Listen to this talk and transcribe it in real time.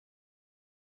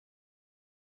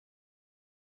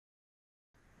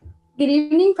Good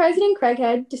evening, President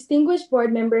Craighead, distinguished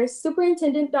board members,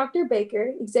 Superintendent Dr.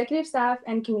 Baker, executive staff,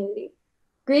 and community.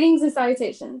 Greetings and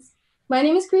salutations. My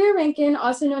name is Kriya Rankin,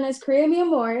 also known as Kriya Mia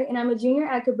Moore, and I'm a junior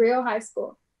at Cabrillo High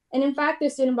School, and in fact, their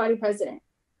student body president.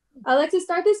 I'd like to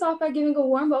start this off by giving a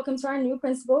warm welcome to our new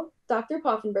principal, Dr.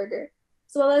 Poffenberger,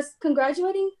 as well as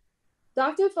congratulating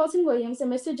Dr. Fulton Williams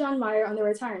and Mr. John Meyer on their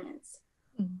retirements.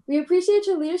 We appreciate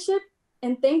your leadership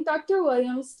and thank Dr.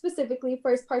 Williams specifically for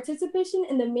his participation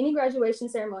in the many graduation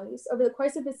ceremonies over the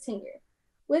course of his tenure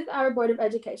with our Board of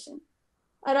Education.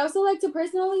 I'd also like to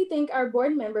personally thank our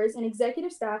board members and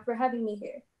executive staff for having me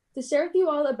here to share with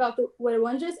you all about what a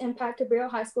wondrous impact Cabrillo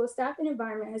High School staff and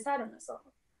environment has had on us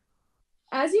all.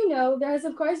 As you know, there has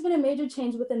of course been a major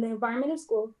change within the environment of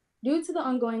school due to the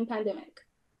ongoing pandemic.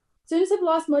 Students have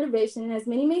lost motivation, and as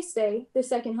many may say, their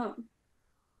second home.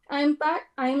 I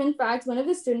am in fact one of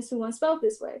the students who once felt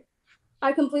this way.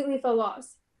 I completely felt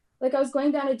lost, like I was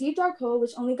going down a deep dark hole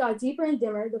which only got deeper and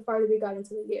dimmer the farther we got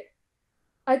into the year.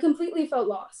 I completely felt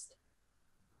lost.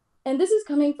 And this is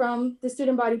coming from the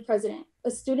student body president,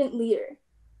 a student leader.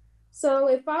 So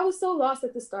if I was so lost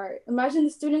at the start, imagine the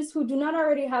students who do not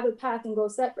already have a path and goal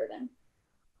set for them.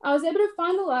 I was able to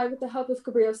find the light with the help of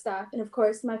Cabrillo staff and of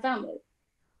course my family.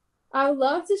 I would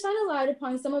love to shine a light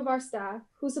upon some of our staff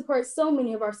who support so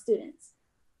many of our students.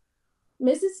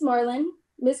 Mrs. Moreland,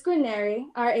 Ms. Granary,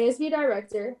 our ASB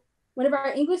director, one of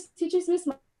our English teachers, Ms.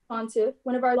 Montu,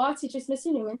 one of our law teachers, Mr.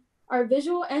 Newman, our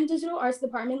visual and digital arts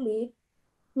department lead,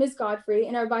 Ms. Godfrey,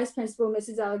 and our vice principal,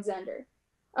 Mrs. Alexander.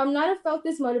 I would not have felt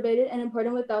this motivated and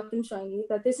important without them showing me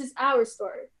that this is our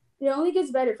story. It only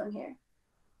gets better from here.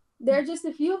 There are just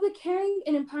a few of the caring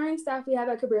and empowering staff we have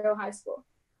at Cabrillo High School.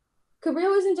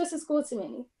 Cabrillo isn't just a school to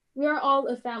many. We are all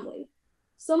a family.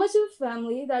 So much of a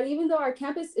family that even though our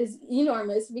campus is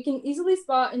enormous, we can easily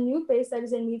spot a new face that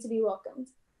is in need to be welcomed.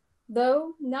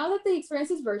 Though, now that the experience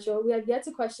is virtual, we have yet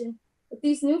to question if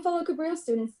these new fellow Cabrillo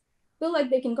students feel like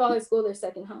they can call our school their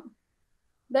second home.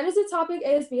 That is a topic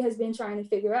ASB has been trying to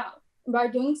figure out. And by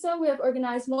doing so, we have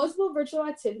organized multiple virtual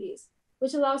activities,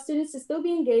 which allow students to still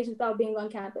be engaged without being on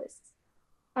campus.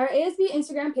 Our ASB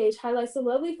Instagram page highlights the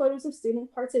lovely photos of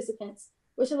student participants,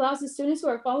 which allows the students who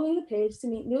are following the page to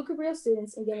meet new Cabrillo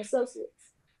students and gain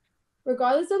associates.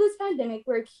 Regardless of this pandemic,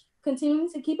 we're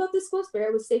continuing to keep up the school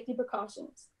spirit with safety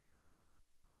precautions.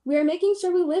 We are making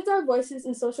sure we lift our voices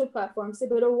in social platforms to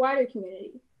build a wider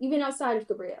community, even outside of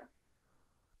Cabrillo.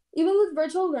 Even with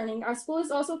virtual learning, our school is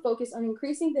also focused on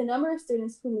increasing the number of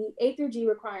students who meet A through G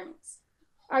requirements.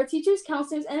 Our teachers,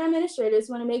 counselors, and administrators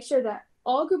want to make sure that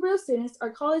all Cabrillo students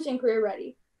are college and career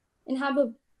ready and have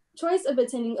a choice of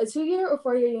attending a 2-year or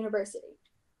 4-year university.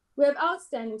 We have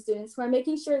outstanding students who are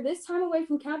making sure this time away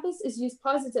from campus is used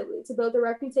positively to build their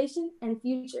reputation and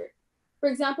future. For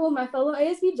example, my fellow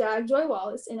ASB JAG, Joy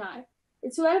Wallace, and I are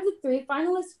 2 out of the 3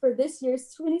 finalists for this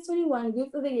year's 2021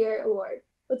 Youth of the Year Award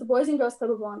with the Boys and Girls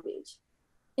Club of Long Beach.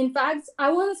 In fact,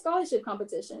 I won the scholarship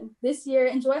competition this year,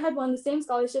 and Joy had won the same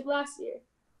scholarship last year.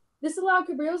 This allowed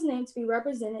Cabrillo's name to be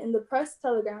represented in the press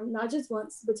telegram, not just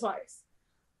once, but twice.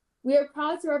 We are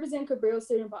proud to represent Cabrillo's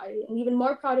student body and even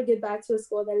more proud to give back to a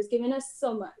school that has given us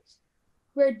so much.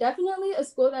 We're definitely a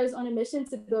school that is on a mission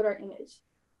to build our image.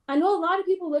 I know a lot of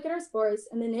people look at our sports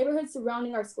and the neighborhoods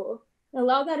surrounding our school and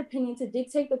allow that opinion to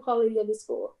dictate the quality of the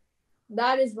school.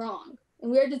 That is wrong,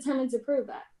 and we are determined to prove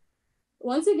that.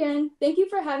 Once again, thank you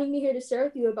for having me here to share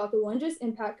with you about the wondrous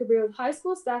impact Cabrillo's high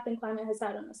school staff and climate has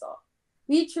had on us all.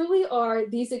 We truly are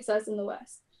the success in the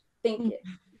West. Thank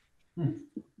you.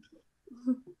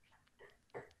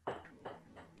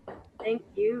 Thank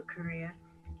you, Korea.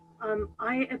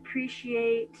 I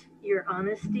appreciate your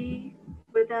honesty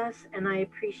with us, and I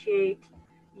appreciate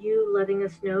you letting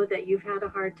us know that you've had a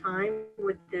hard time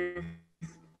with this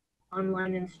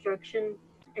online instruction.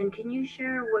 And can you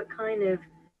share what kind of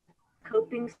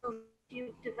coping skills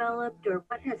you've developed, or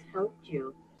what has helped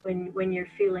you when you're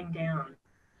feeling down?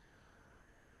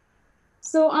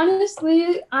 So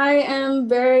honestly, I am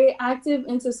very active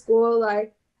into school.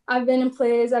 Like, I've been in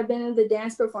plays, I've been in the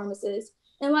dance performances,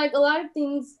 and like a lot of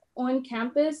things on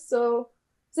campus. So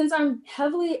since I'm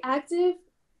heavily active,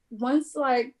 once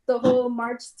like the whole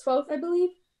March 12th, I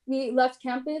believe, we left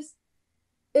campus,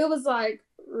 it was like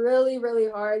really, really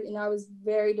hard. And I was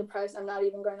very depressed. I'm not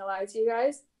even going to lie to you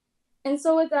guys. And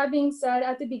so with that being said,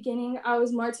 at the beginning, I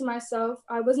was more to myself.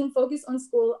 I wasn't focused on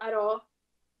school at all.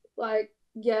 Like,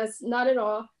 yes, not at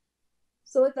all.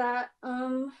 So with that,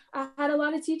 I had a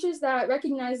lot of teachers that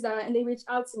recognized that and they reached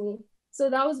out to me. So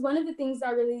that was one of the things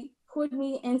that really put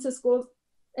me into school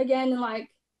again and like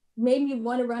made me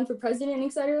want to run for president,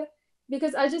 etc.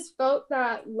 Because I just felt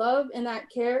that love and that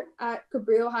care at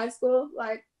Cabrillo High School.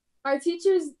 Like, Our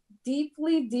teachers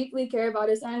deeply, deeply care about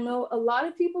us. And I know a lot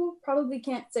of people probably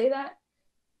can't say that.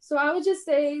 So I would just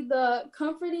say the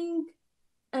comforting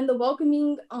and the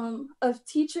welcoming of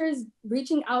teachers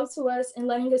reaching out to us and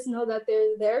letting us know that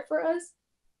they're there for us,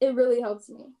 it really helps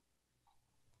me.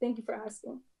 Thank you for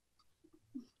asking.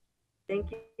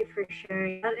 Thank you for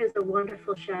sharing. That is a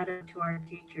wonderful shout out to our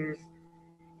teachers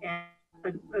and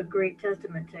a great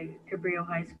testament to Cabrillo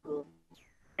High School.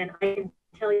 And I can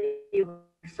tell you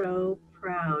we're so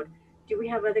proud. Do we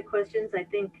have other questions? I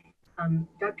think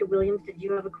Dr. Williams, did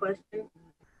you have a question?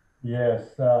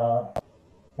 Yes, well,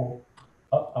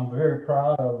 I'm very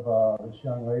proud of this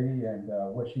young lady and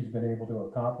what she's been able to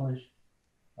accomplish.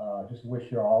 Just wish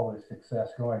her all the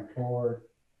success going forward.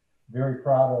 Very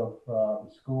proud of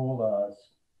the school,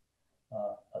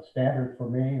 a standard for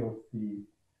me with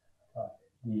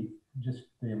the just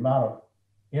the amount of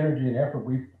energy and effort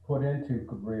we put into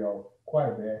Cabrillo quite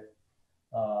a bit.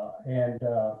 And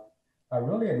I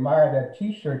really admire that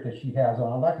T-shirt that she has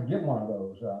on. I'd like to get one of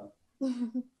those.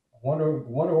 Wonder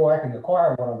where I can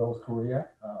acquire one of those, Korea.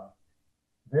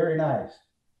 Very nice.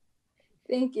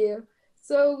 Thank you.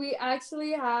 So we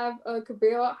actually have a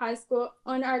Cabrillo High School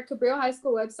on our Cabrillo High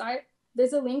School website.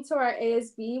 There's a link to our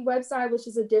ASB website, which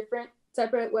is a different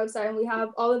separate website, and we have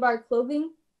all of our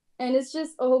clothing, and it's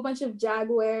just a whole bunch of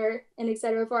Jaguar and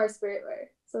etc. for our spirit wear.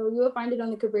 So you will find it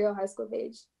on the Cabrillo High School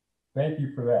page. Thank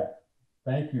you for that.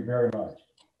 Thank you very much.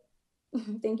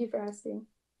 Thank you for asking.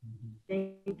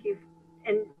 Thank you.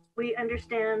 And we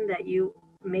understand that you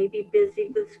may be busy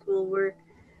with schoolwork,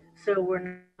 so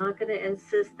we're not going to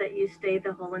insist that you stay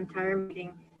the whole entire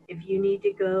meeting. If you need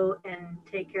to go and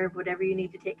take care of whatever you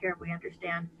need to take care of, we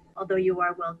understand, although you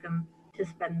are welcome to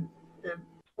spend the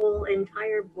whole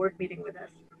entire board meeting with us.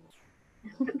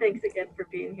 Thanks again for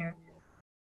being here.